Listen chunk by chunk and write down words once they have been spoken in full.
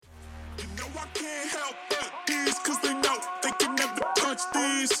I can't help but these, cause they know they can never touch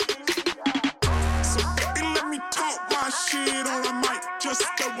these. So baby, let me talk my shit, or I might just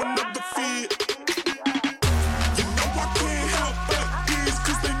throw another fit. You know I can't help but these,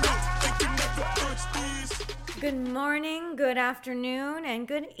 cause they know they can never touch these. Good morning, good afternoon, and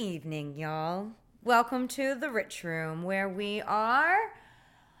good evening, y'all. Welcome to the Rich Room, where we are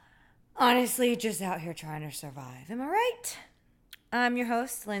honestly just out here trying to survive. Am I right? I'm your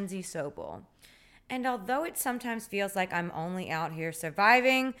host, Lindsey. And although it sometimes feels like I'm only out here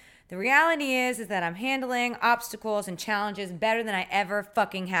surviving, the reality is that I'm handling obstacles and challenges better than I ever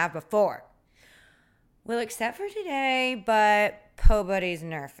fucking have before. Well, except for today, but Pobody's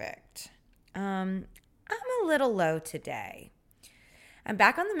Nerfect. I'm a little low today. I'm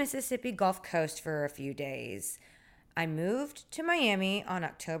back on the Mississippi Gulf Coast for a few days. I moved to Miami on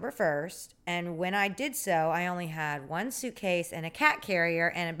October 1st, and when I did so, I only had one suitcase and a cat carrier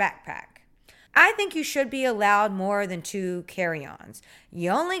and a backpack. I think you should be allowed more than 2 carry-ons. You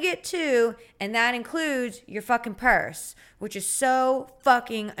only get 2, and that includes your fucking purse, which is so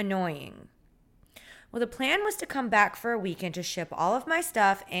fucking annoying. Well, the plan was to come back for a weekend to ship all of my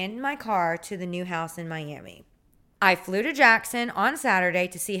stuff and my car to the new house in Miami. I flew to Jackson on Saturday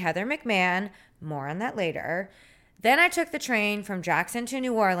to see Heather McMahon, more on that later. Then I took the train from Jackson to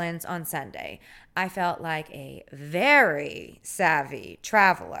New Orleans on Sunday. I felt like a very savvy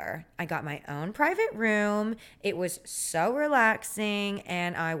traveler. I got my own private room. It was so relaxing,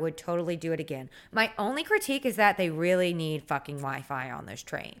 and I would totally do it again. My only critique is that they really need fucking Wi-Fi on those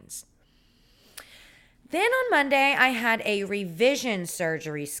trains. Then on Monday, I had a revision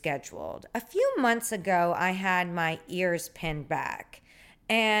surgery scheduled. A few months ago, I had my ears pinned back.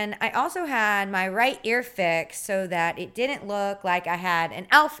 And I also had my right ear fixed so that it didn't look like I had an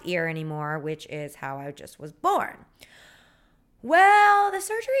elf ear anymore, which is how I just was born. Well, the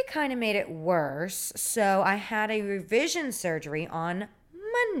surgery kind of made it worse, so I had a revision surgery on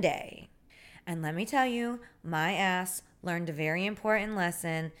Monday. And let me tell you, my ass learned a very important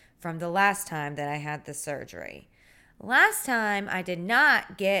lesson from the last time that I had the surgery. Last time, I did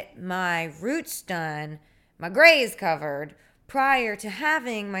not get my roots done, my grays covered, prior to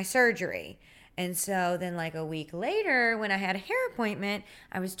having my surgery. And so then like a week later, when I had a hair appointment,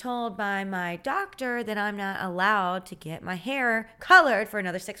 I was told by my doctor that I'm not allowed to get my hair colored for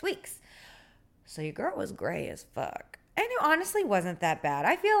another 6 weeks. So your girl was gray as fuck. And it honestly wasn't that bad.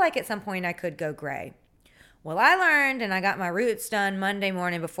 I feel like at some point I could go gray. Well, I learned and I got my roots done Monday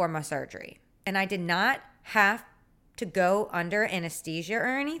morning before my surgery. And I did not have to go under anesthesia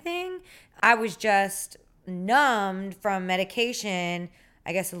or anything. I was just numbed from medication,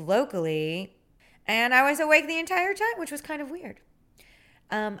 I guess locally, and I was awake the entire time, which was kind of weird.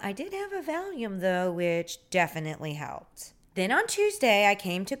 I did have a Valium though, which definitely helped. Then on Tuesday, I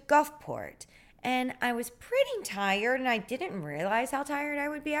came to Gulfport, and I was pretty tired, and I didn't realize how tired I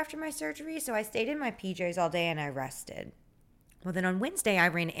would be after my surgery, so I stayed in my PJs all day and I rested. Well, then on Wednesday, I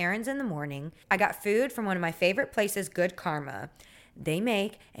ran errands in the morning. I got food from one of my favorite places, Good Karma. They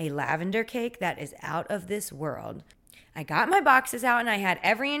make a lavender cake that is out of this world. I got my boxes out and I had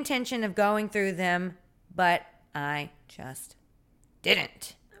every intention of going through them, but I just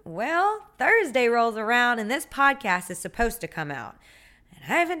didn't. Well, Thursday rolls around and this podcast is supposed to come out.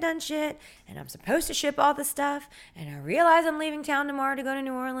 And I haven't done shit, and I'm supposed to ship all the stuff, and I realize I'm leaving town tomorrow to go to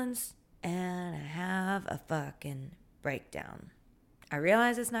New Orleans, and I have a fucking breakdown. I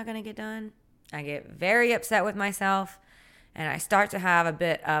realize it's not going to get done. I get very upset with myself. And I start to have a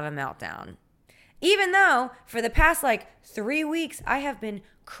bit of a meltdown. Even though for the past 3 weeks, I have been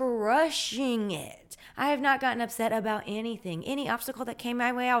crushing it. I have not gotten upset about anything. Any obstacle that came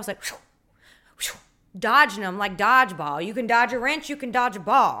my way, I was like, whew, whew, dodging them like dodgeball. You can dodge a wrench, you can dodge a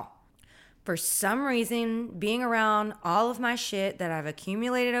ball. For some reason, being around all of my shit that I've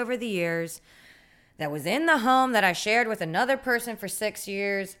accumulated over the years, that was in the home that I shared with another person for 6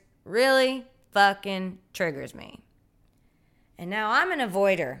 years, really fucking triggers me. And now I'm an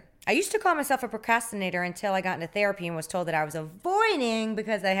avoider. I used to call myself a procrastinator until I got into therapy and was told that I was avoiding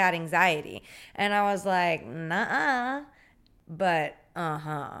because I had anxiety. And I was like, nuh-uh. But,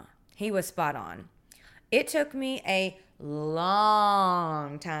 he was spot on. It took me a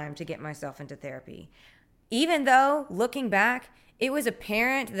long time to get myself into therapy. Even though, looking back, it was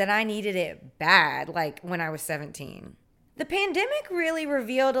apparent that I needed it bad, when I was 17. The pandemic really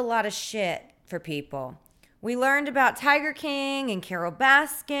revealed a lot of shit for people. We learned about Tiger King and Carole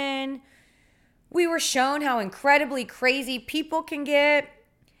Baskin. We were shown how incredibly crazy people can get.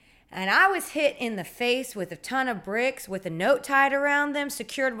 And I was hit in the face with a ton of bricks with a note tied around them,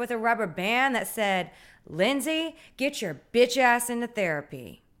 secured with a rubber band that said, Lindsey, get your bitch ass into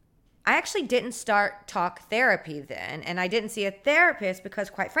therapy. I actually didn't start talk therapy then, and I didn't see a therapist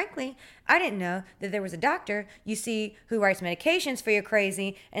because, quite frankly, I didn't know that there was a doctor you see who writes medications for your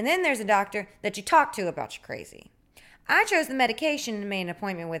crazy, and then there's a doctor that you talk to about your crazy. I chose the medication and made an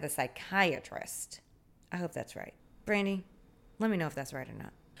appointment with a psychiatrist. I hope that's right. Brandy, let me know if that's right or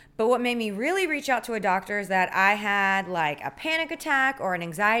not. But what made me really reach out to a doctor is that I had like a panic attack or an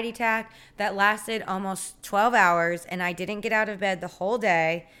anxiety attack that lasted almost 12 hours, and I didn't get out of bed the whole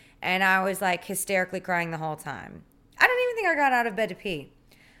day, and I was like hysterically crying the whole time. I don't even think I got out of bed to pee.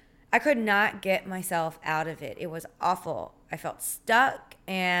 I could not get myself out of it. It was awful. I felt stuck,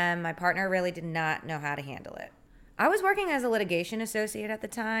 and my partner really did not know how to handle it. I was working as a litigation associate at the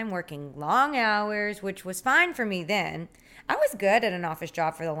time, working long hours, which was fine for me then. I was good at an office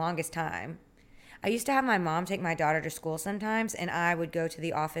job for the longest time. I used to have my mom take my daughter to school sometimes, and I would go to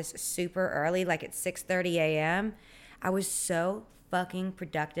the office super early, like at 6:30 a.m. I was so fucking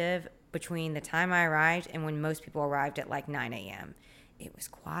productive between the time I arrived and when most people arrived at like 9 a.m. It was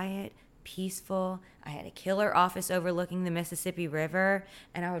quiet, peaceful. I had a killer office overlooking the Mississippi River,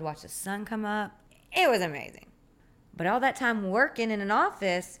 and I would watch the sun come up. It was amazing. But all that time working in an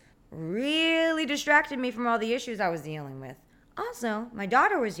office really distracted me from all the issues I was dealing with. Also, my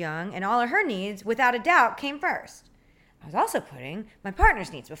daughter was young, and all of her needs, without a doubt, came first. I was also putting my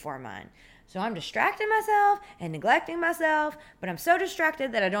partner's needs before mine. So I'm distracting myself and neglecting myself, but I'm so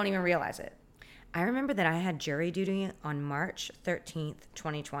distracted that I don't even realize it. I remember that I had jury duty on March 13th,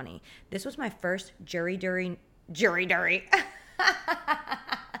 2020. This was my first jury duty.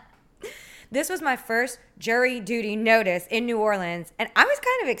 This was my first jury duty notice in New Orleans, and I was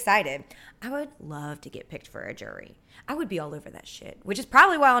kind of excited. I would love to get picked for a jury. I would be all over that shit, which is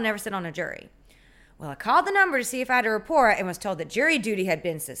probably why I'll never sit on a jury. Well, I called the number to see if I had a report and was told that jury duty had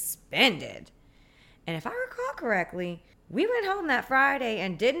been suspended. And if I recall correctly, we went home that Friday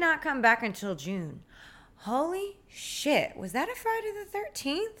and did not come back until June. Holy shit, was that a Friday the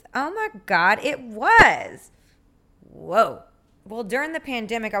 13th? Oh my God, it was. Whoa. Well, during the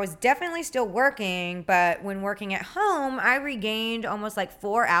pandemic, I was definitely still working, but when working at home, I regained almost like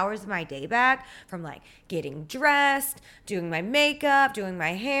 4 hours of my day back from like getting dressed, doing my makeup, doing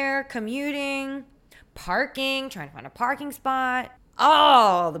my hair, commuting, parking, trying to find a parking spot,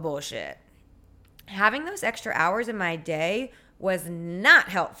 all the bullshit. Having those extra hours in my day was not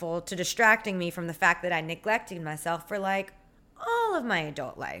helpful to distracting me from the fact that I neglected myself for like all of my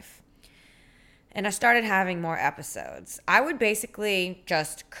adult life. And I started having more episodes. I would basically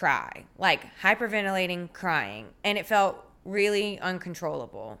just cry, like hyperventilating, crying, and it felt really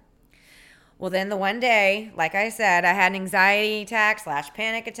uncontrollable. Well, then the one day, like I said, I had an anxiety attack /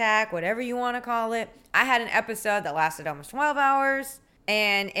 panic attack, whatever you want to call it. I had an episode that lasted almost 12 hours,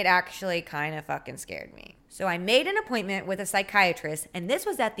 and it actually kind of fucking scared me. So I made an appointment with a psychiatrist, and this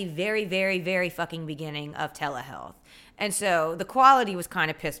was at the very, very, very fucking beginning of telehealth. And so the quality was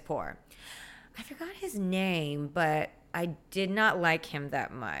kind of piss poor. I forgot his name, but I did not like him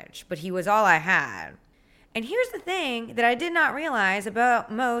that much. But he was all I had. And here's the thing that I did not realize about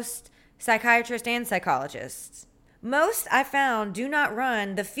most psychiatrists and psychologists. Most, I found, do not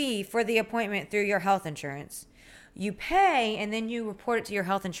run the fee for the appointment through your health insurance. You pay, and then you report it to your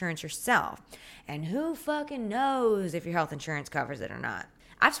health insurance yourself. And who fucking knows if your health insurance covers it or not?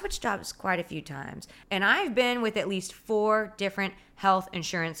 I've switched jobs quite a few times, and I've been with at least 4 different health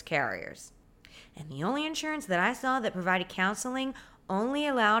insurance carriers. And the only insurance that I saw that provided counseling only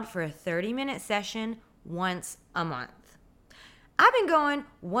allowed for a 30-minute session once a month. I've been going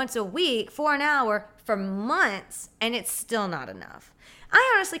once a week for an hour for months, and it's still not enough.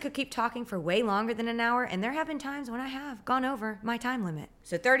 I honestly could keep talking for way longer than an hour, and there have been times when I have gone over my time limit.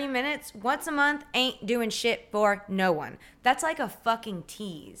 So 30 minutes once a month ain't doing shit for no one. That's like a fucking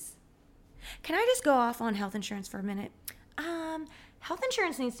tease. Can I just go off on health insurance for a minute? Health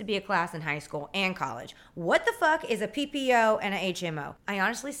insurance needs to be a class in high school and college. What the fuck is a PPO and a HMO? I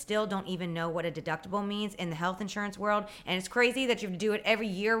honestly still don't even know what a deductible means in the health insurance world, and it's crazy that you have to do it every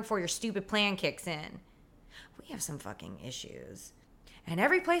year before your stupid plan kicks in. We have some fucking issues. And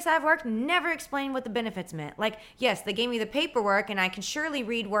every place I've worked never explained what the benefits meant. Like, yes, they gave me the paperwork, and I can surely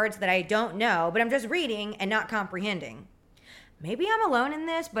read words that I don't know, but I'm just reading and not comprehending. Maybe I'm alone in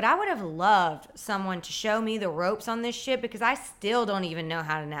this, but I would have loved someone to show me the ropes on this shit because I still don't even know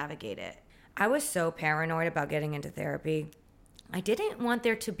how to navigate it. I was so paranoid about getting into therapy. I didn't want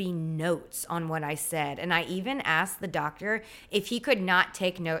there to be notes on what I said, and I even asked the doctor if he could not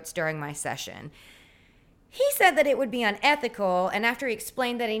take notes during my session. He said that it would be unethical, and after he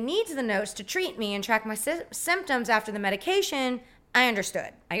explained that he needs the notes to treat me and track my symptoms after the medication, I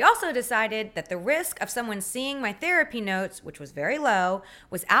understood. I also decided that the risk of someone seeing my therapy notes, which was very low,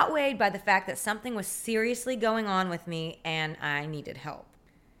 was outweighed by the fact that something was seriously going on with me and I needed help.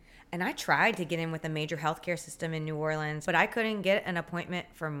 And I tried to get in with a major healthcare system in New Orleans, but I couldn't get an appointment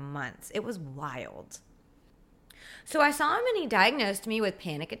for months. It was wild. So I saw him and he diagnosed me with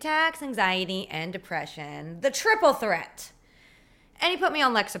panic attacks, anxiety, and depression. The triple threat. And he put me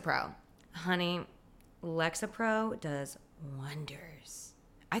on Lexapro. Honey, Lexapro does wonders.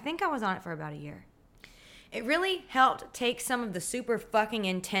 I think I was on it for about a year. It really helped take some of the super fucking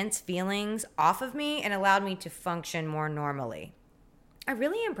intense feelings off of me and allowed me to function more normally. I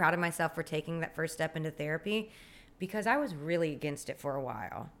really am proud of myself for taking that first step into therapy because I was really against it for a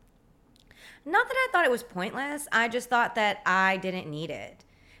while. Not that I thought it was pointless, I just thought that I didn't need it.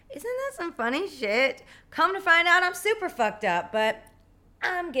 Isn't that some funny shit? Come to find out I'm super fucked up, but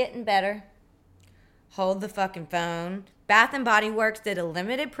I'm getting better. Hold the fucking phone. Bath & Body Works did a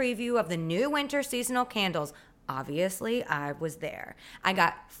limited preview of the new winter seasonal candles. Obviously, I was there. I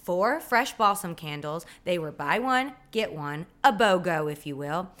got 4 fresh balsam candles. They were buy one, get one, a BOGO, if you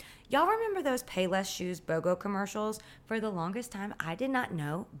will. Y'all remember those Payless Shoes BOGO commercials? For the longest time, I did not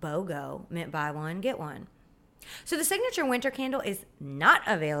know BOGO meant buy one, get one. So the signature winter candle is not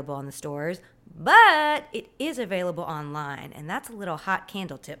available in the stores, but it is available online, and that's a little hot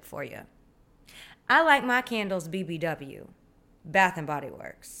candle tip for you. I like my candles BBW, Bath & Body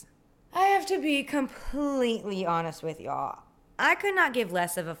Works. I have to be completely honest with y'all. I could not give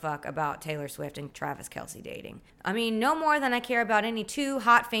less of a fuck about Taylor Swift and Travis Kelce dating. I mean, no more than I care about any 2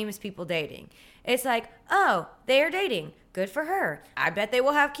 hot famous people dating. It's like, oh, they are dating. Good for her. I bet they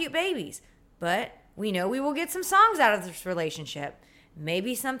will have cute babies. But we know we will get some songs out of this relationship.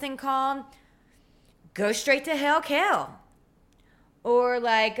 Maybe something called Go Straight to Hell Kel. Or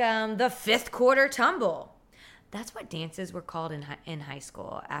like the 5th quarter tumble. That's what dances were called in high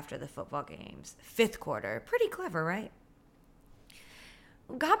school after the football games. 5th quarter. Pretty clever, right?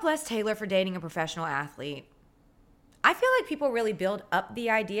 God bless Taylor for dating a professional athlete. I feel like people really build up the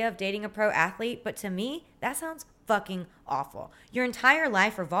idea of dating a pro athlete, but to me, that sounds fucking awful. Your entire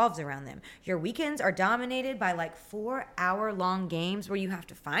life revolves around them. Your weekends are dominated by like 4-hour-long games where you have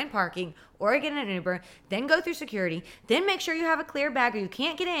to find parking or get an Uber, then go through security, then make sure you have a clear bag or you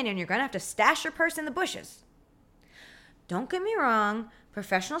can't get in and you're going to have to stash your purse in the bushes. Don't get me wrong,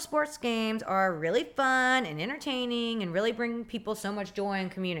 professional sports games are really fun and entertaining and really bring people so much joy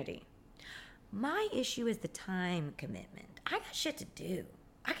and community. My issue is the time commitment. I got shit to do.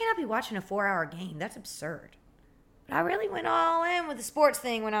 I cannot be watching a 4-hour game. That's absurd. But I really went all in with the sports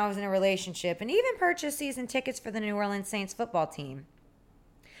thing when I was in a relationship and even purchased season tickets for the New Orleans Saints football team.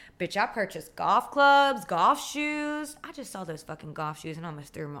 Bitch, I purchased golf clubs, golf shoes. I just saw those fucking golf shoes and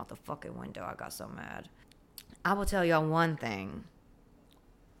almost threw them out the fucking window. I got so mad. I will tell y'all one thing.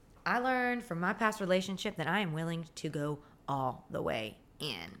 I learned from my past relationship that I am willing to go all the way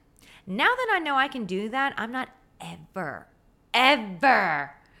in. Now that I know I can do that, I'm not ever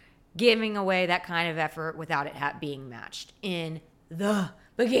giving away that kind of effort without it being matched in the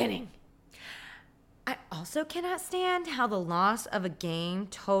beginning. I also cannot stand how the loss of a game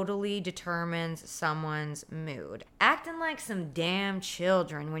totally determines someone's mood. Acting like some damn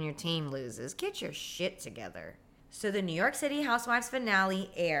children when your team loses. Get your shit together. So the New York City Housewives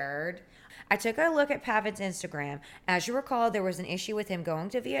finale aired. I took a look at Pavin's Instagram. As you recall, there was an issue with him going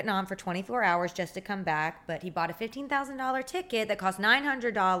to Vietnam for 24 hours just to come back, but he bought a $15,000 ticket that cost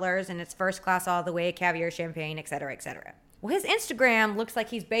 $900 and it's first class all the way, caviar, champagne, etc., etc. Well, his Instagram looks like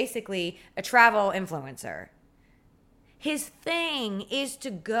he's basically a travel influencer. His thing is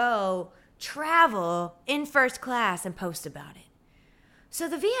to go travel in first class and post about it. So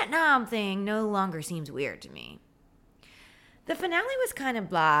the Vietnam thing no longer seems weird to me. The finale was kind of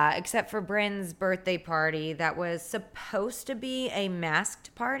blah, except for Bryn's birthday party that was supposed to be a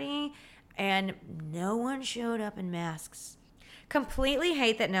masked party, and no one showed up in masks. Completely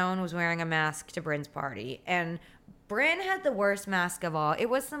hate that no one was wearing a mask to Bryn's party, and Bryn had the worst mask of all. It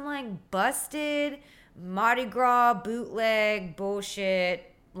was some like busted Mardi Gras bootleg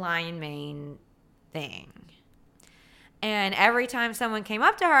bullshit lion mane thing. And every time someone came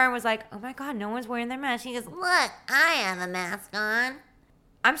up to her and was like, oh my God, no one's wearing their mask, she goes, look, I have a mask on.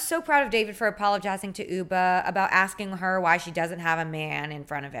 I'm so proud of David for apologizing to Uba about asking her why she doesn't have a man in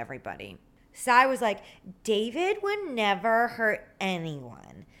front of everybody. Sai was like, David would never hurt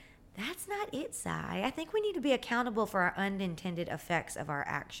anyone. That's not it, Sai. I think we need to be accountable for our unintended effects of our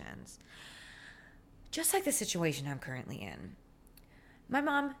actions. Just like the situation I'm currently in. My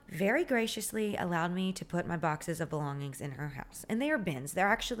mom very graciously allowed me to put my boxes of belongings in her house. And they are bins. They're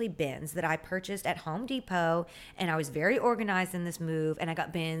actually bins that I purchased at Home Depot. And I was very organized in this move. And I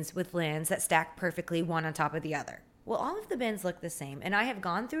got bins with lids that stack perfectly one on top of the other. Well, all of the bins look the same. And I have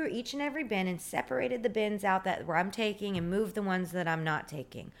gone through each and every bin and separated the bins out where I'm taking and moved the ones that I'm not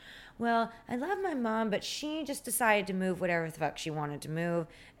taking. Well, I love my mom, but she just decided to move whatever the fuck she wanted to move.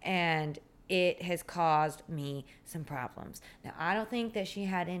 And it has caused me some problems. Now, I don't think that she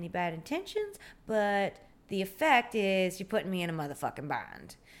had any bad intentions, but the effect is she's putting me in a motherfucking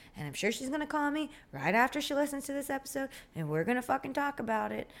bind. And I'm sure she's going to call me right after she listens to this episode, and we're going to fucking talk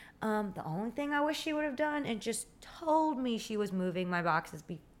about it. The only thing I wish she would have done and just told me she was moving my boxes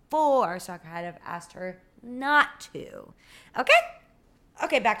before, so I could have asked her not to.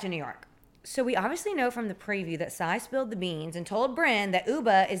 Okay, back to New York. So we obviously know from the preview that Sai spilled the beans and told Bryn that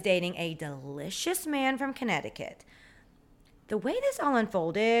Uba is dating a delicious man from Connecticut. The way this all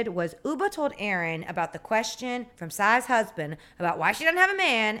unfolded was Uba told Aaron about the question from Sai's husband about why she doesn't have a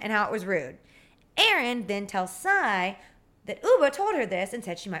man and how it was rude. Aaron then tells Sai that Uba told her this and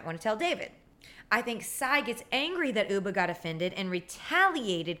said she might want to tell David. I think Sai gets angry that Uba got offended and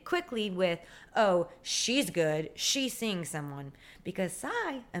retaliated quickly with, oh, she's good, she's seeing someone. Because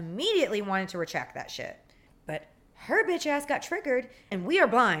Sai immediately wanted to retract that shit. But her bitch ass got triggered, and we are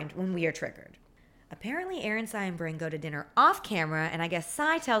blind when we are triggered. Apparently, Aaron, Sai, and Bryn go to dinner off camera, and I guess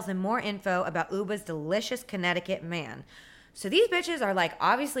Sai tells him more info about Uba's delicious Connecticut man. So these bitches are like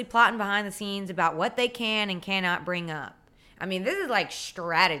obviously plotting behind the scenes about what they can and cannot bring up. I mean, this is like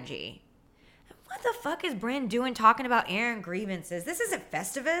strategy. What the fuck is Bryn doing talking about Aaron grievances? This isn't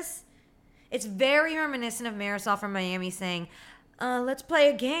Festivus. It's very reminiscent of Marisol from Miami saying, let's play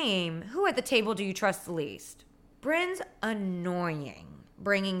a game. Who at the table do you trust the least? Bryn's annoying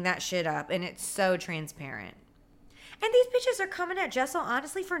bringing that shit up, and it's so transparent. And these bitches are coming at Jessel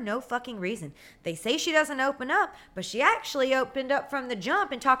honestly for no fucking reason. They say she doesn't open up, but she actually opened up from the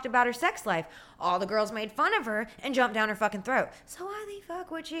jump and talked about her sex life. All the girls made fun of her and jumped down her fucking throat. So why the fuck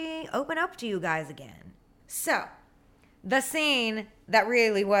would she open up to you guys again? So, the scene that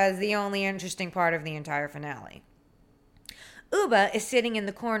really was the only interesting part of the entire finale. Uba is sitting in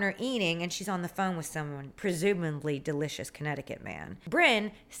the corner eating, and she's on the phone with someone, presumably delicious Connecticut man.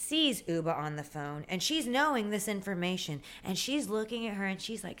 Bryn sees Uba on the phone, and she's knowing this information, and she's looking at her, and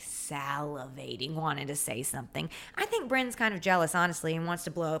she's like salivating, wanting to say something. I think Bryn's kind of jealous, honestly, and wants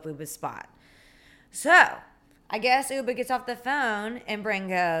to blow up Uba's spot. So, I guess Uba gets off the phone, and Bryn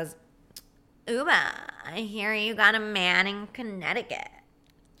goes, Uba, I hear you got a man in Connecticut.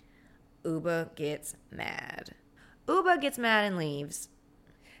 Uba gets mad. Uba gets mad and leaves.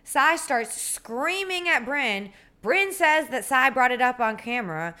 Sai starts screaming at Bryn. Bryn says that Sai brought it up on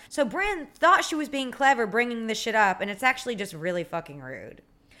camera. So Bryn thought she was being clever bringing this shit up, and it's actually just really fucking rude.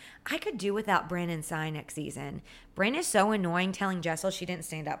 I could do without Bryn and Sai next season. Bryn is so annoying telling Jessel she didn't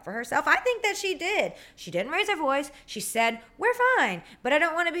stand up for herself. I think that she did. She didn't raise her voice. She said, we're fine, but I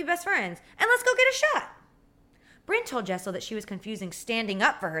don't want to be best friends. And let's go get a shot. Bryn told Jessel that she was confusing standing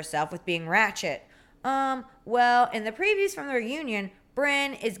up for herself with being ratchet. Well, in the previews from the reunion,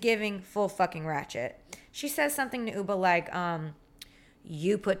 Bryn is giving full fucking ratchet. She says something to Uba like,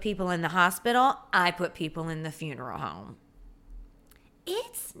 you put people in the hospital, I put people in the funeral home.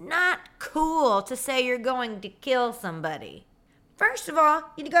 It's not cool to say you're going to kill somebody. First of all,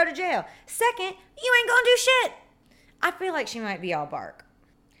 you'd go to jail. Second, you ain't gonna do shit. I feel like she might be all bark.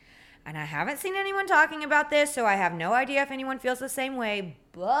 And I haven't seen anyone talking about this, so I have no idea if anyone feels the same way,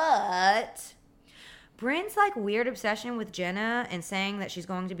 but Bryn's like weird obsession with Jenna and saying that she's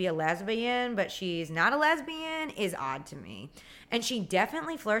going to be a lesbian, but she's not a lesbian is odd to me. And she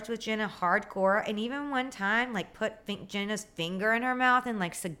definitely flirts with Jenna hardcore, and even one time like put Jenna's finger in her mouth and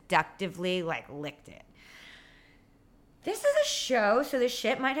like seductively like licked it. This is a show, so this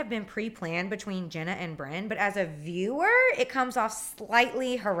shit might have been pre-planned between Jenna and Bryn, but as a viewer, it comes off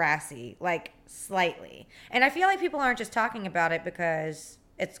slightly harassy, like slightly. And I feel like people aren't just talking about it because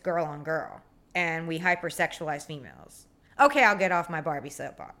it's girl on girl. And we hypersexualize females. Okay, I'll get off my Barbie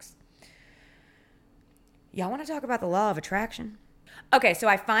soapbox. Y'all want to talk about the law of attraction? Okay, so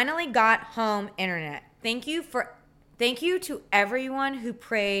I finally got home internet. Thank you to everyone who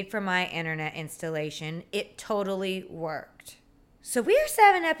prayed for my internet installation. It totally worked. So we're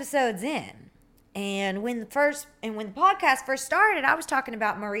 7 episodes in. And when the podcast first started, I was talking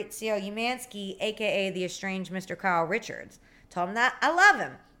about Maurizio Umansky, aka the estranged Mr. Kyle Richards. Told him that I love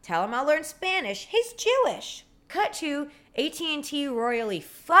him. Tell him I'll learn Spanish. He's Jewish. Cut to AT&T royally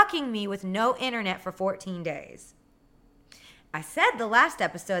fucking me with no internet for 14 days. I said the last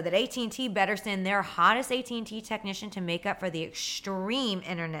episode that AT&T better send their hottest AT&T technician to make up for the extreme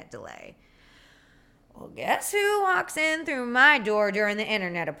internet delay. Well, guess who walks in through my door during the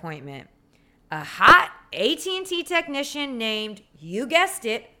internet appointment? A hot AT&T technician named, you guessed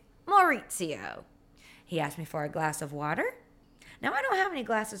it, Maurizio. He asked me for a glass of water. Now, I don't have any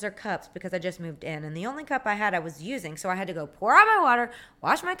glasses or cups because I just moved in, and the only cup I had I was using, so I had to go pour out my water,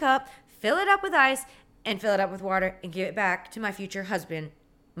 wash my cup, fill it up with ice, and fill it up with water and give it back to my future husband,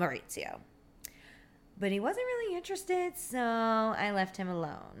 Maurizio. But he wasn't really interested, so I left him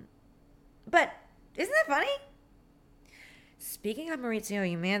alone. But isn't that funny? Speaking of Maurizio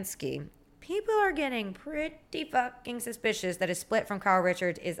Umansky, people are getting pretty fucking suspicious that his split from Kyle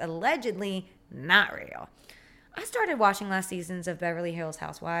Richards is allegedly not real. I started watching last seasons of Beverly Hills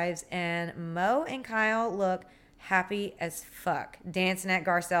Housewives, and Mo and Kyle look happy as fuck dancing at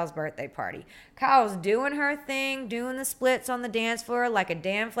Garcelle's birthday party. Kyle's doing her thing, doing the splits on the dance floor like a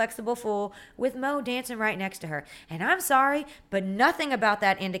damn flexible fool, with Mo dancing right next to her. And I'm sorry, but nothing about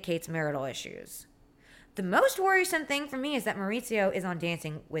that indicates marital issues. The most worrisome thing for me is that Maurizio is on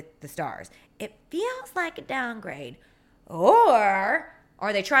Dancing with the Stars. It feels like a downgrade. Or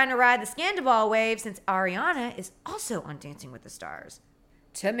are they trying to ride the Scandal wave since Ariana is also on Dancing with the Stars?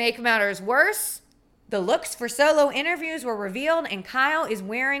 To make matters worse, the looks for solo interviews were revealed, and Kyle is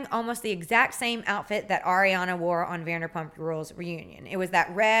wearing almost the exact same outfit that Ariana wore on Vanderpump Rules reunion. It was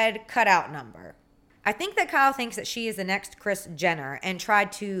that red cutout number. I think that Kyle thinks that she is the next Kris Jenner and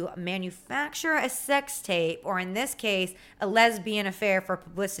tried to manufacture a sex tape, or in this case, a lesbian affair for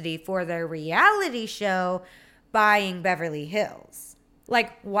publicity for their reality show, Buying Beverly Hills.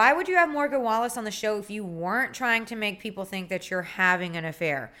 Like, why would you have Morgan Wallace on the show if you weren't trying to make people think that you're having an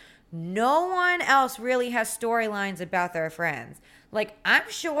affair? No one else really has storylines about their friends. Like, I'm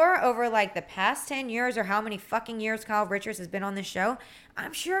sure over like the past 10 years or how many fucking years Kyle Richards has been on the show,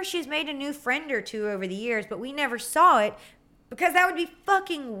 I'm sure she's made a new friend or two over the years, but we never saw it because that would be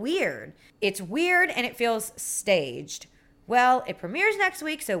fucking weird. It's weird and it feels staged. Well, it premieres next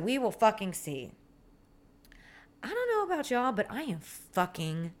week, so we will fucking see. I don't know about y'all, but I am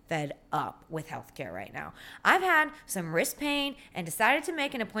fucking fed up with healthcare right now. I've had some wrist pain and decided to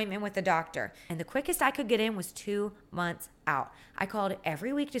make an appointment with the doctor. And the quickest I could get in was 2 months out. I called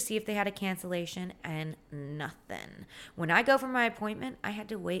every week to see if they had a cancellation and nothing. When I go for my appointment, I had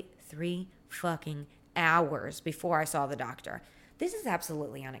to wait 3 fucking hours before I saw the doctor. This is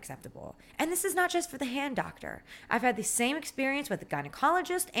absolutely unacceptable. And this is not just for the hand doctor. I've had the same experience with the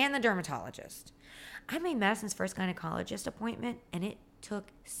gynecologist and the dermatologist. I made Madison's first gynecologist appointment, and it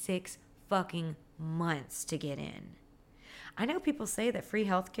took 6 fucking months to get in. I know people say that free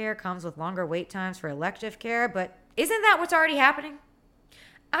healthcare comes with longer wait times for elective care, but isn't that what's already happening?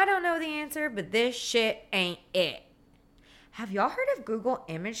 I don't know the answer, but this shit ain't it. Have y'all heard of Google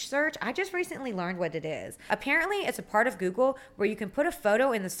image search? I just recently learned what it is. Apparently, it's a part of Google where you can put a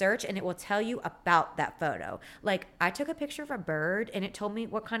photo in the search and it will tell you about that photo. Like, I took a picture of a bird and it told me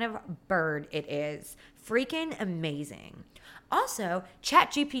what kind of bird it is. Freaking amazing. Also,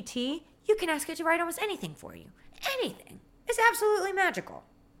 ChatGPT, you can ask it to write almost anything for you. Anything. It's absolutely magical.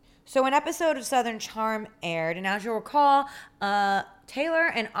 So an episode of Southern Charm aired, and as you'll recall, Taylor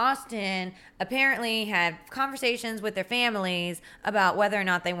and Austin apparently had conversations with their families about whether or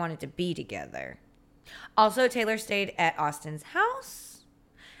not they wanted to be together. Also, Taylor stayed at Austin's house,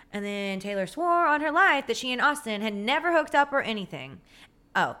 and then Taylor swore on her life that she and Austin had never hooked up or anything.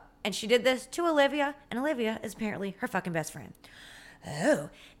 Oh, and she did this to Olivia, and Olivia is apparently her fucking best friend. Oh,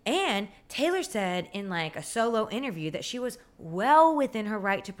 and Taylor said in like a solo interview that she was well within her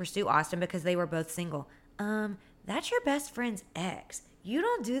right to pursue Austin because they were both single. That's your best friend's ex. You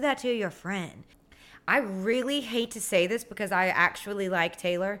don't do that to your friend. I really hate to say this because I actually like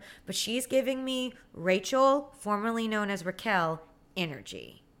Taylor, but she's giving me Rachel, formerly known as Raquel,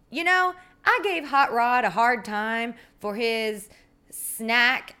 energy. You know, I gave Hot Rod a hard time for his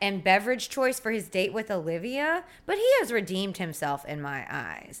snack and beverage choice for his date with Olivia, but he has redeemed himself in my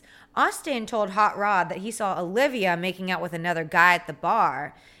eyes. Austin told Hot Rod that he saw Olivia making out with another guy at the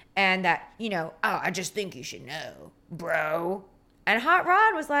bar, and that, I just think you should know, bro. And Hot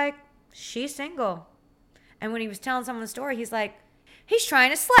Rod was like, she's single. And when he was telling someone the story, he's like, he's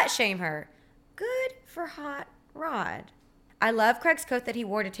trying to slut shame her. Good for Hot Rod. I love Craig's coat that he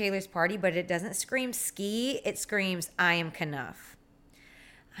wore to Taylor's party, but it doesn't scream ski, it screams I am Knuff.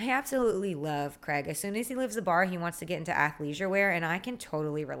 I absolutely love Craig. As soon as he leaves the bar, he wants to get into athleisure wear, and I can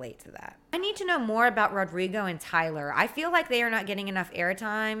totally relate to that. I need to know more about Rodrigo and Tyler. I feel like they are not getting enough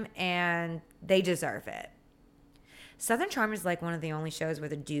airtime, and they deserve it. Southern Charm is like one of the only shows where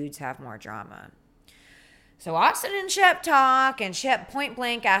the dudes have more drama. So Austin and Shep talk, and Shep point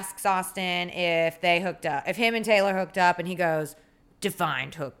blank asks Austin if they hooked up, if him and Taylor hooked up, and he goes,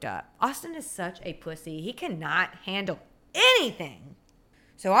 defined hooked up. Austin is such a pussy. He cannot handle anything.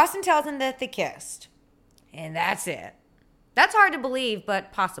 So Austin tells him that they kissed, and that's it. That's hard to believe,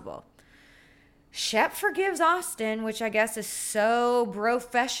 but possible. Shep forgives Austin, which I guess is so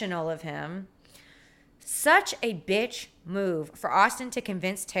professional of him. Such a bitch move for Austin to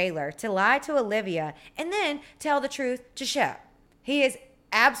convince Taylor to lie to Olivia and then tell the truth to Shep. He is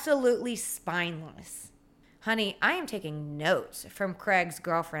absolutely spineless. Honey, I am taking notes from Craig's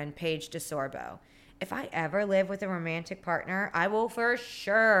girlfriend, Paige DeSorbo. If I ever live with a romantic partner, I will for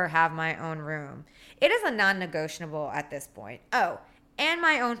sure have my own room. It is a non-negotiable at this point. Oh, and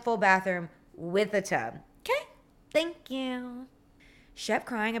my own full bathroom with a tub. Okay? Thank you. Shep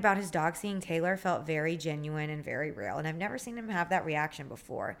crying about his dog seeing Taylor felt very genuine and very real, and I've never seen him have that reaction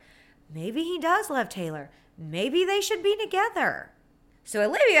before. Maybe he does love Taylor. Maybe they should be together. So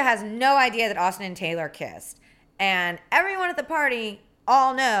Olivia has no idea that Austin and Taylor kissed, and everyone at the party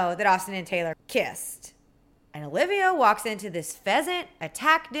all know that Austin and Taylor kissed. And Olivia walks into this pheasant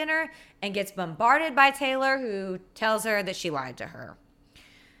attack dinner and gets bombarded by Taylor, who tells her that she lied to her.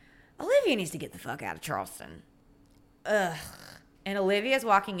 Olivia needs to get the fuck out of Charleston. Ugh. And Olivia's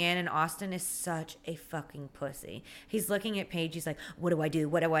walking in, and Austin is such a fucking pussy. He's looking at Paige. He's like, what do I do?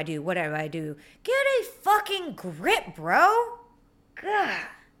 What do I do? What do I do? Get a fucking grip, bro. Gah.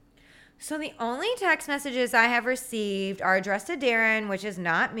 So the only text messages I have received are addressed to Darren, which is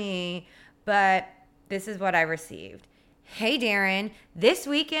not me, but this is what I received. Hey, Darren, this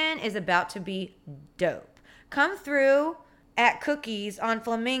weekend is about to be dope. Come through at Cookies on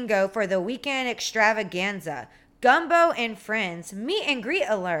Flamingo for the weekend extravaganza. Gumbo and friends, meet and greet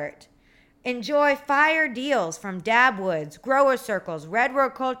alert. Enjoy fire deals from Dabwoods, Grower Circles,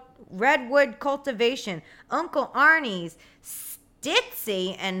 Redwood Cultivation, Uncle Arnie's,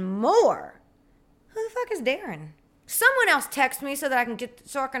 Stitzy, and more. Who the fuck is Darren? Someone else text me so that I can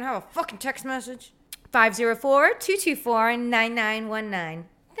have a fucking text message. 504-224-9919.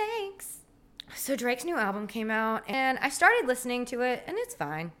 Thanks. So Drake's new album came out, and I started listening to it, and it's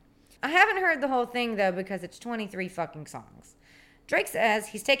fine. I haven't heard the whole thing, though, because it's 23 fucking songs. Drake says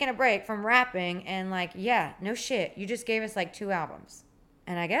he's taking a break from rapping, and yeah, no shit, you just gave us 2 albums.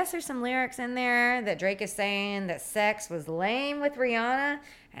 And I guess there's some lyrics in there that Drake is saying that sex was lame with Rihanna,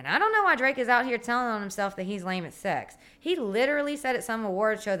 and I don't know why Drake is out here telling on himself that he's lame at sex. He literally said at some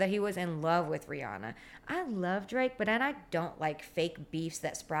award show that he was in love with Rihanna. I love Drake, but I don't like fake beefs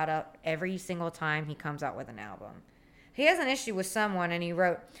that sprout up every single time he comes out with an album. He has an issue with someone, and he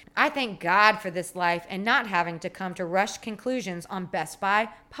wrote, I thank God for this life and not having to come to rushed conclusions on Best Buy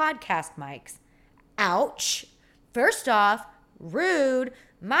podcast mics. Ouch. First off, rude.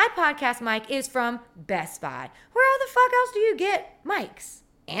 My podcast mic is from Best Buy. Where the fuck else do you get mics?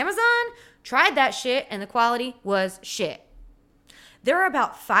 Amazon? Tried that shit, and the quality was shit. There are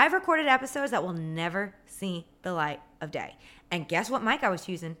about 5 recorded episodes that will never see the light of day. And guess what mic I was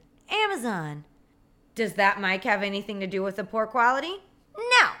using? Amazon. Does that mic have anything to do with the poor quality?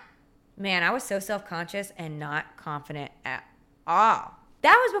 No. Man, I was so self-conscious and not confident at all.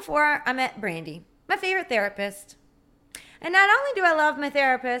 That was before I met Brandy, my favorite therapist. And not only do I love my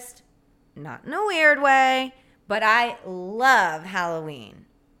therapist, not in a weird way, but I love Halloween.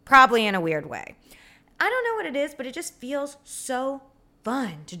 Probably in a weird way. I don't know what it is, but it just feels so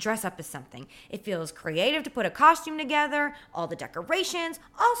fun to dress up as something. It feels creative to put a costume together, all the decorations,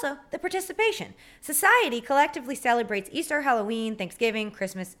 also the participation. Society collectively celebrates Easter, Halloween, Thanksgiving,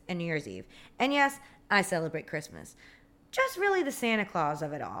 Christmas, and New Year's Eve. And yes, I celebrate Christmas. Just really the Santa Claus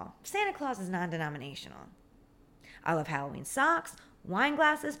of it all. Santa Claus is non-denominational. I love Halloween socks, wine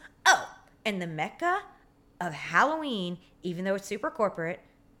glasses, and the mecca of Halloween, even though it's super corporate,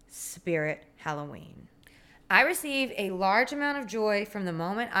 Spirit Halloween. I receive a large amount of joy from the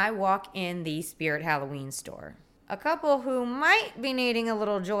moment I walk in the Spirit Halloween store. A couple who might be needing a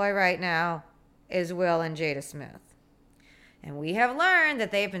little joy right now is Will and Jada Smith. And we have learned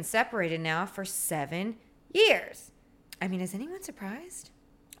that they've been separated now for 7 years. I mean, is anyone surprised?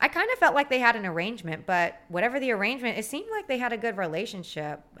 I kind of felt like they had an arrangement, but whatever the arrangement, it seemed like they had a good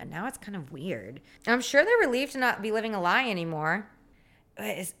relationship, and now it's kind of weird. I'm sure they're relieved to not be living a lie anymore.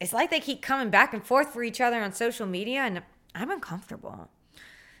 It's like they keep coming back and forth for each other on social media, and I'm uncomfortable.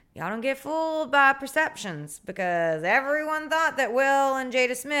 Y'all don't get fooled by perceptions, because everyone thought that Will and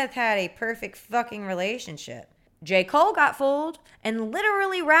Jada Smith had a perfect fucking relationship. J. Cole got fooled and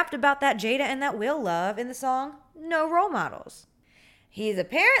literally rapped about that Jada and that Will love in the song No Role Models. He's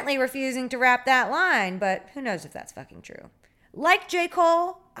apparently refusing to rap that line, but who knows if that's fucking true. Like J.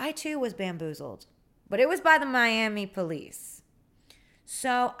 Cole, I too was bamboozled. but it was by the Miami police.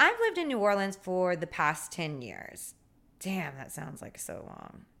 So I've lived in New Orleans for the past 10 years. Damn, that sounds like so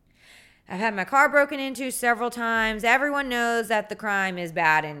long. I've had my car broken into several times. Everyone knows that the crime is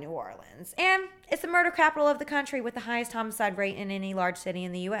bad in New Orleans. And it's the murder capital of the country with the highest homicide rate in any large city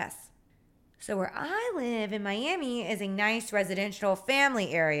in the U.S. So where I live in Miami is a nice residential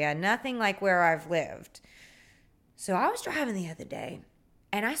family area, nothing like where I've lived. So I was driving the other day,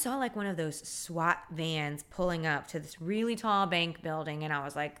 and I saw like one of those SWAT vans pulling up to this really tall bank building, and I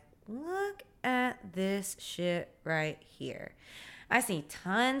was like, look at this shit right here. I see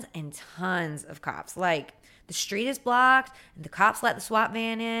tons and tons of cops. Like, the street is blocked, and the cops let the SWAT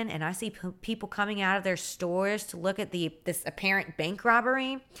van in, and I see people coming out of their stores to look at this apparent bank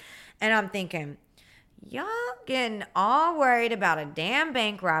robbery. And I'm thinking, y'all getting all worried about a damn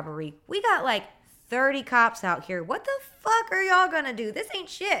bank robbery. We got like 30 cops out here. What the fuck are y'all gonna do? This ain't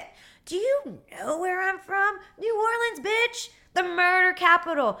shit. Do you know where I'm from? New Orleans, bitch. The murder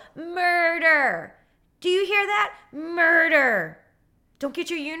capital. Murder. Do you hear that? Murder. Don't get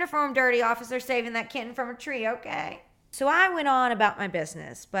your uniform dirty, officer, saving that kitten from a tree, okay? So I went on about my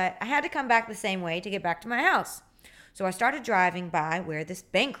business, but I had to come back the same way to get back to my house. So I started driving by where this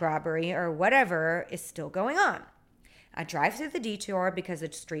bank robbery or whatever is still going on. I drive through the detour because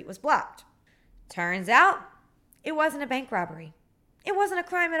the street was blocked. Turns out, it wasn't a bank robbery. It wasn't a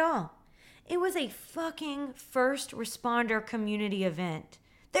crime at all. It was a fucking first responder community event.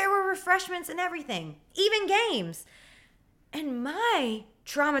 There were refreshments and everything, even games. And my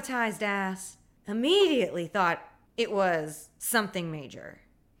traumatized ass immediately thought it was something major.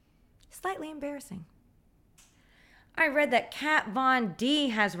 Slightly embarrassing. I read that Kat Von D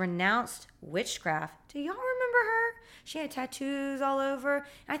has renounced witchcraft. Do y'all remember her? She had tattoos all over.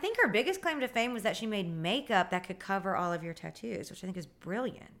 I think her biggest claim to fame was that she made makeup that could cover all of your tattoos, which I think is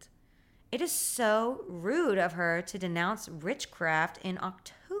brilliant. It is so rude of her to denounce witchcraft in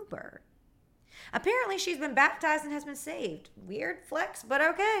October. Apparently, she's been baptized and has been saved. Weird flex, but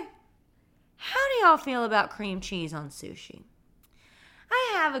okay. How do y'all feel about cream cheese on sushi?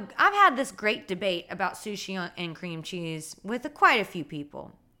 I've had this great debate about sushi and cream cheese with quite a few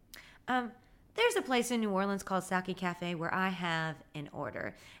people. There's a place in New Orleans called Sake Cafe where I have an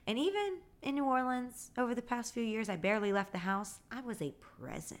order. And even in New Orleans, over the past few years, I barely left the house. I was a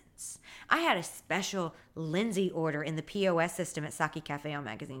presence. I had a special Lindsey order in the POS system at Sake Cafe on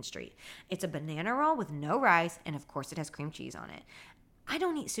Magazine Street. It's a banana roll with no rice, and of course it has cream cheese on it. I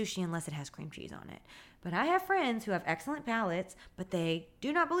don't eat sushi unless it has cream cheese on it. But I have friends who have excellent palates, but they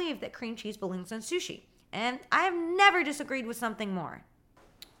do not believe that cream cheese belongs on sushi. And I have never disagreed with something more.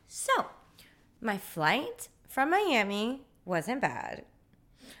 So, my flight from Miami wasn't bad.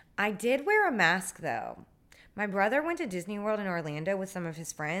 I did wear a mask, though. My brother went to Disney World in Orlando with some of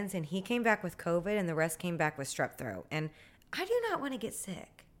his friends, and he came back with COVID, and the rest came back with strep throat. And I do not want to get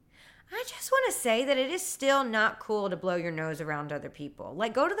sick. I just want to say that it is still not cool to blow your nose around other people.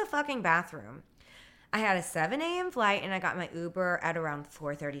 Like, go to the fucking bathroom. I had a 7 a.m. flight, and I got my Uber at around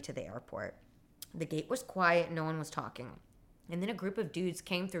 4:30 to the airport. The gate was quiet. No one was talking. And then a group of dudes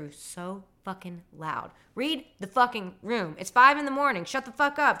came through so fucking loud. Read the fucking room. It's 5 a.m. Shut the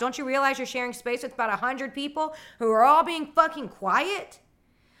fuck up. Don't you realize you're sharing space with about 100 people who are all being fucking quiet?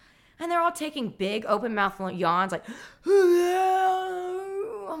 And they're all taking big open mouth yawns like,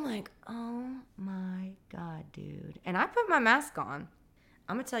 I'm like, oh my God, dude. And I put my mask on.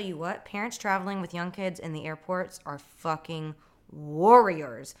 I'm going to tell you what, parents traveling with young kids in the airports are fucking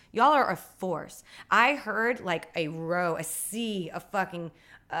warriors. Y'all are a force. I heard like a sea of fucking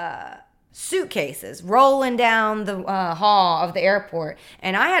suitcases rolling down the hall of the airport.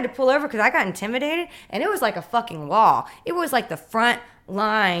 And I had to pull over because I got intimidated. And it was like a fucking wall. It was like the front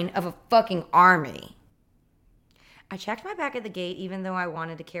line of a fucking army. I checked my bag at the gate even though I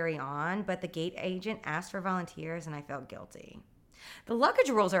wanted to carry on. But the gate agent asked for volunteers and I felt guilty. The luggage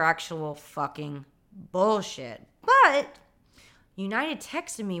rules are actual fucking bullshit. But United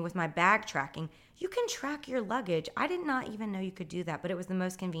texted me with my bag tracking. You can track your luggage. I did not even know you could do that, but it was the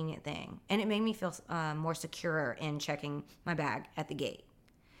most convenient thing. And it made me feel more secure in checking my bag at the gate.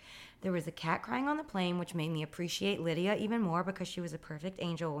 There was a cat crying on the plane, which made me appreciate Lydia even more because she was a perfect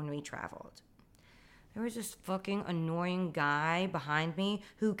angel when we traveled. There was this fucking annoying guy behind me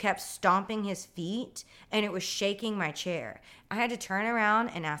who kept stomping his feet, and it was shaking my chair. I had to turn around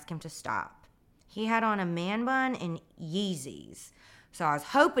and ask him to stop. He had on a man bun and Yeezys, so I was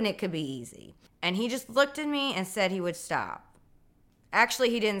hoping it could be easy. And he just looked at me and said he would stop. Actually,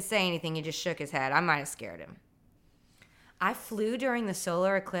 he didn't say anything. He just shook his head. I might have scared him. I flew during the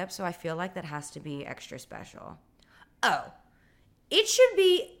solar eclipse, so I feel like that has to be extra special. Oh, It should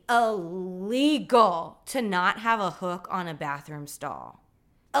be illegal to not have a hook on a bathroom stall.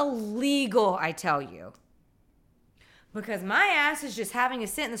 Illegal, I tell you. Because my ass is just having to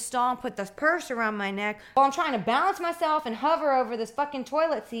sit in the stall and put the purse around my neck while I'm trying to balance myself and hover over this fucking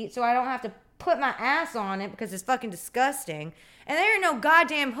toilet seat so I don't have to put my ass on it because it's fucking disgusting. And there ain't no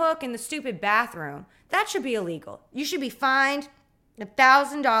goddamn hook in the stupid bathroom. That should be illegal. You should be fined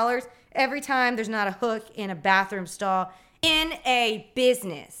 $1,000 every time there's not a hook in a bathroom stall in a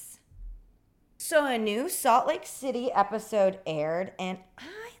business. So a new Salt Lake City episode aired, and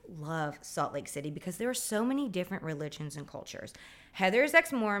I love Salt Lake City because there are so many different religions and cultures. Heather's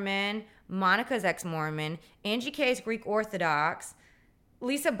ex-Mormon, Monica's ex-Mormon, Angie K's Greek Orthodox,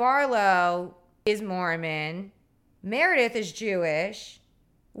 Lisa Barlow is Mormon, Meredith is Jewish,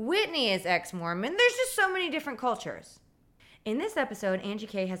 Whitney is ex-Mormon. There's just so many different cultures. In this episode, Angie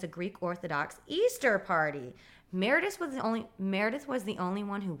K has a Greek Orthodox Easter party. Meredith was the only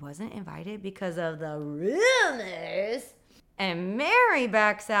one who wasn't invited because of the rumors. And Mary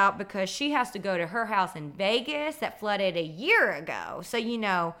backs out because she has to go to her house in Vegas that flooded a year ago.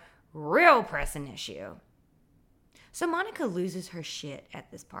 So, real pressing issue. So Monica loses her shit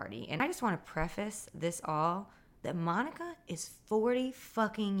at this party. And I just want to preface this all that Monica is 40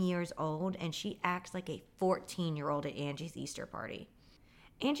 fucking years old and she acts like a 14-year-old at Angie's Easter party.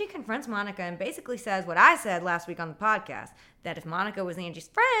 Angie confronts Monica and basically says what I said last week on the podcast, that if Monica was Angie's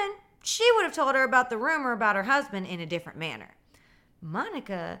friend, she would have told her about the rumor about her husband in a different manner.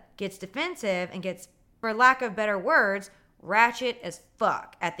 Monica gets defensive and gets, for lack of better words, ratchet as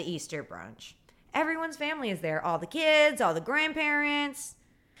fuck at the Easter brunch. Everyone's family is there. All the kids, all the grandparents.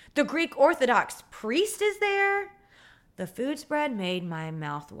 The Greek Orthodox priest is there. The food spread made my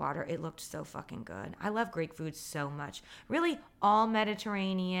mouth water. It looked so fucking good. I love Greek food so much. Really, all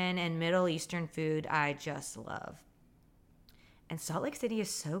Mediterranean and Middle Eastern food I just love. And Salt Lake City is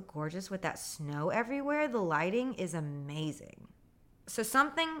so gorgeous with that snow everywhere. The lighting is amazing. So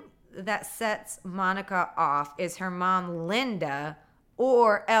something that sets Monica off is her mom, Linda,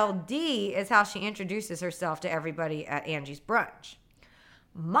 or LD is how she introduces herself to everybody at Angie's brunch.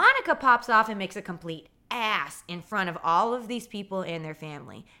 Monica pops off and makes a complete ass in front of all of these people and their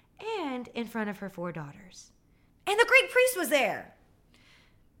family, and in front of her 4 daughters. And the Greek priest was there.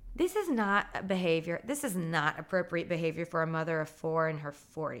 This is not appropriate behavior for a mother of 4 in her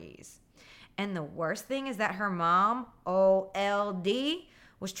 40s. And the worst thing is that her mom, OLD,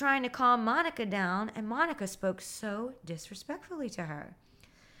 was trying to calm Monica down, and Monica spoke so disrespectfully to her.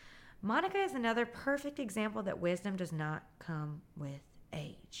 Monica is another perfect example that wisdom does not come with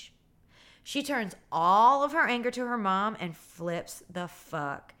age. She turns all of her anger to her mom and flips the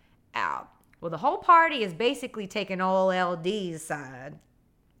fuck out. Well, the whole party is basically taking old LD's side.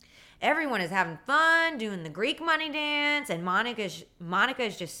 Everyone is having fun, doing the Greek money dance, and Monica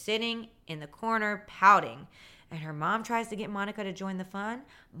is just sitting in the corner pouting. And her mom tries to get Monica to join the fun.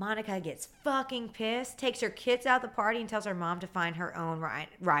 Monica gets fucking pissed, takes her kids out the party, and tells her mom to find her own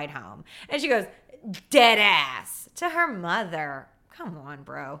ride home. And she goes, dead ass, to her mother. Come on,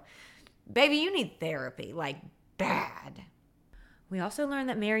 bro. Baby, you need therapy, like bad. We also learned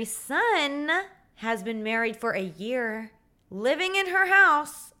that Mary's son has been married for a year, living in her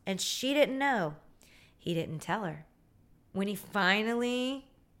house, and she didn't know. He didn't tell her. When he finally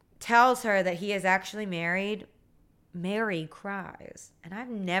tells her that he is actually married, Mary cries. And I've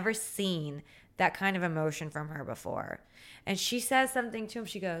never seen that kind of emotion from her before. And she says something to him.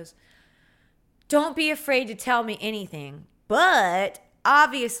 She goes, "Don't be afraid to tell me anything." But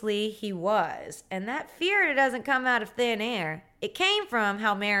obviously he was. And that fear doesn't come out of thin air. It came from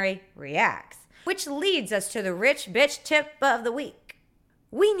how Mary reacts. Which leads us to the rich bitch tip of the week.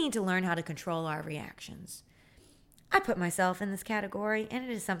 We need to learn how to control our reactions. I put myself in this category, and it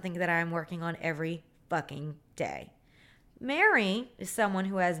is something that I'm working on every fucking day. Mary is someone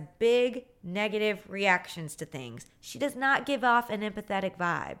who has big negative reactions to things. She does not give off an empathetic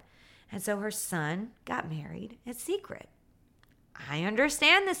vibe. And so her son got married in secret. I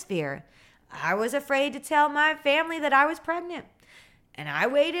understand this fear. I was afraid to tell my family that I was pregnant. And I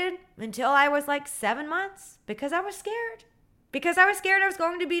waited until I was like 7 months because I was scared. Because I was scared I was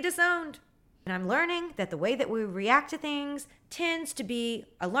going to be disowned. And I'm learning that the way that we react to things tends to be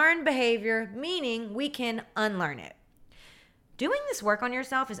a learned behavior, meaning we can unlearn it. Doing this work on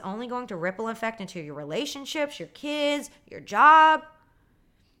yourself is only going to ripple effect into your relationships, your kids, your job.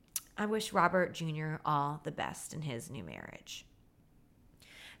 I wish Robert Jr. all the best in his new marriage.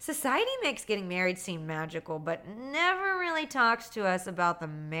 Society makes getting married seem magical, but never really talks to us about the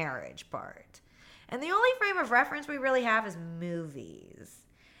marriage part. And the only frame of reference we really have is movies.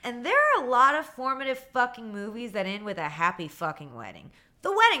 And there are a lot of formative fucking movies that end with a happy fucking wedding.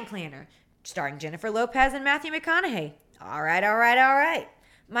 The Wedding Planner, starring Jennifer Lopez and Matthew McConaughey. All right.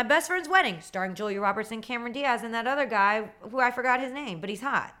 My Best Friend's Wedding, starring Julia Roberts and Cameron Diaz and that other guy who I forgot his name, but he's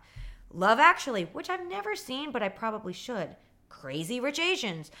hot. Love Actually, which I've never seen, but I probably should. Crazy Rich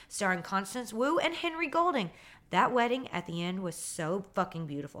Asians, starring Constance Wu and Henry Golding. That wedding at the end was so fucking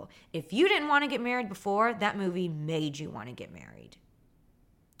beautiful. If you didn't want to get married before, that movie made you want to get married.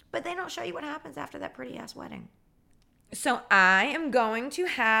 But they don't show you what happens after that pretty-ass wedding. So I am going to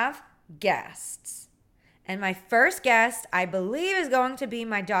have guests. And my first guest, I believe, is going to be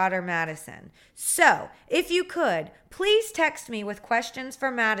my daughter, Madison. So, if you could, please text me with questions for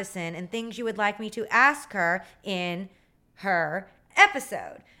Madison and things you would like me to ask her in her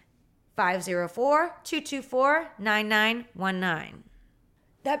episode. 504-224-9919.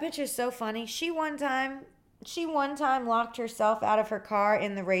 That bitch is so funny. She one time locked herself out of her car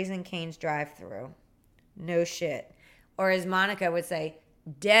in the Raising Cane's drive-thru. No shit. Or as Monica would say,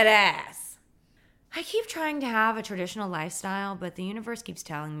 dead ass. I keep trying to have a traditional lifestyle, but the universe keeps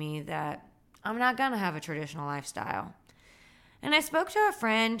telling me that I'm not gonna have a traditional lifestyle. And I spoke to a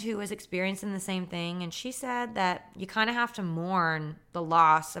friend who was experiencing the same thing, and she said that you kind of have to mourn the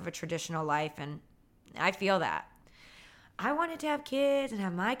loss of a traditional life, and I feel that. I wanted to have kids and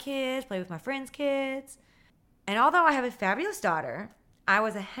have my kids, play with my friends' kids. And although I have a fabulous daughter, I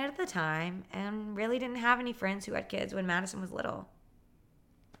was ahead of the time and really didn't have any friends who had kids when Madison was little.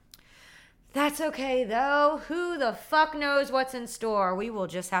 That's okay, though. Who the fuck knows what's in store? We will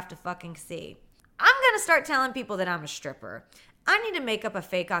just have to fucking see. I'm going to start telling people that I'm a stripper. I need to make up a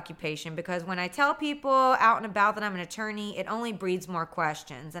fake occupation because when I tell people out and about that I'm an attorney, it only breeds more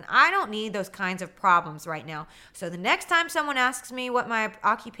questions. And I don't need those kinds of problems right now. So the next time someone asks me what my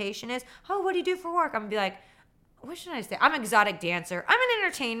occupation is, oh, what do you do for work? I'm going to be like, what should I say? I'm an exotic dancer. I'm an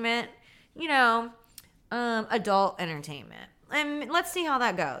entertainment, adult entertainment. And let's see how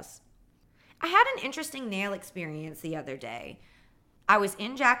that goes. I had an interesting nail experience the other day. I was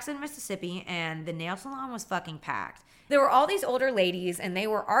in Jackson, Mississippi, and the nail salon was fucking packed. There were all these older ladies, and they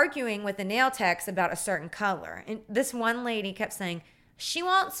were arguing with the nail techs about a certain color. And this one lady kept saying, she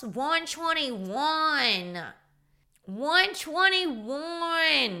wants 121.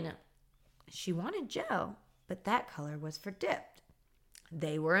 121. She wanted gel, but that color was for dipped.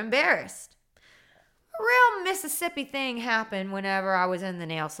 They were embarrassed. A real Mississippi thing happened whenever I was in the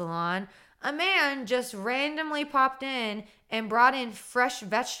nail salon. A man just randomly popped in and brought in fresh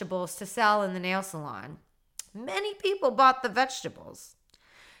vegetables to sell in the nail salon. Many people bought the vegetables.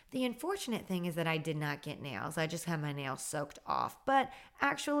 The unfortunate thing is that I did not get nails. I just had my nails soaked off. But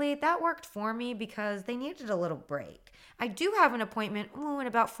actually, that worked for me because they needed a little break. I do have an appointment in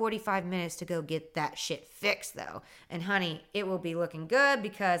about 45 minutes to go get that shit fixed, though. And honey, it will be looking good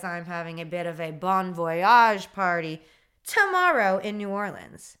because I'm having a bit of a bon voyage party tomorrow in New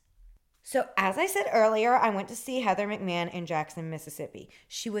Orleans. So as I said earlier, I went to see Heather McMahon in Jackson, Mississippi.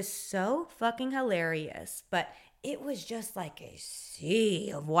 She was so fucking hilarious, but it was just like a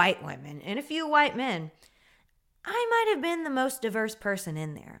sea of white women and a few white men. I might have been the most diverse person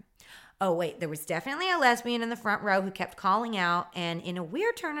in there. Oh wait, there was definitely a lesbian in the front row who kept calling out and in a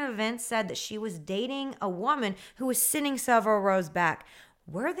weird turn of events said that she was dating a woman who was sitting several rows back.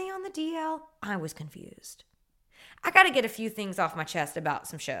 Were they on the DL? I was confused. I gotta get a few things off my chest about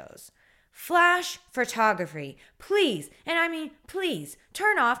some shows. Flash photography. Please, and I mean please,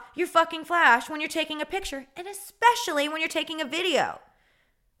 turn off your fucking flash when you're taking a picture, and especially when you're taking a video.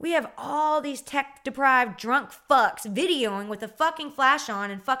 We have all these tech-deprived drunk fucks videoing with a fucking flash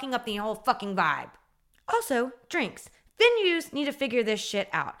on and fucking up the whole fucking vibe. Also, drinks. Venues need to figure this shit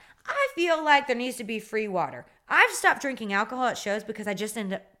out. I feel like there needs to be free water. I've stopped drinking alcohol at shows because I just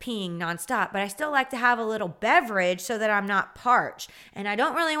end up peeing nonstop, but I still like to have a little beverage so that I'm not parched. And I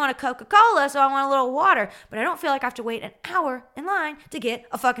don't really want a Coca-Cola, so I want a little water, but I don't feel like I have to wait an hour in line to get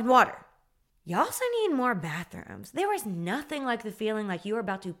a fucking water. You also need more bathrooms. There is nothing like the feeling like you are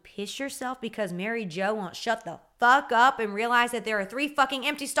about to piss yourself because Mary Jo won't shut the fuck up and realize that there are 3 fucking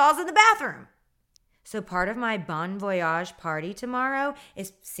empty stalls in the bathroom. So part of my bon voyage party tomorrow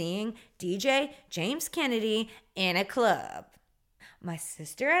is seeing DJ James Kennedy in a club. My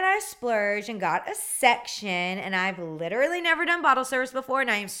sister and I splurged and got a section, and I've literally never done bottle service before,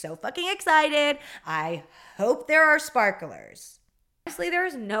 and I am so fucking excited. I hope there are sparklers. Honestly, there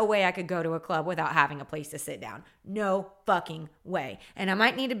is no way I could go to a club without having a place to sit down. No fucking way. And I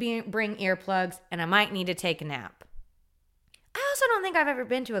might need to bring earplugs, and I might need to take a nap. I also don't think I've ever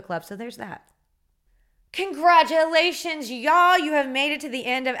been to a club, so there's that. Congratulations, y'all. You have made it to the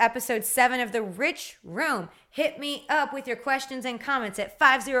end of episode 7 of The Rich Room. Hit me up with your questions and comments at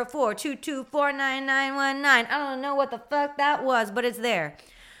 504-224-9919. I don't know what the fuck that was, but it's there.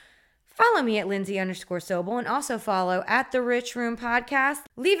 Follow me at Lindsey_Sobel and also follow at The Rich Room Podcast.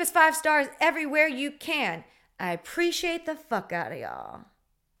 Leave us 5 stars everywhere you can. I appreciate the fuck out of y'all.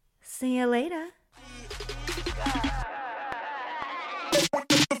 See you later.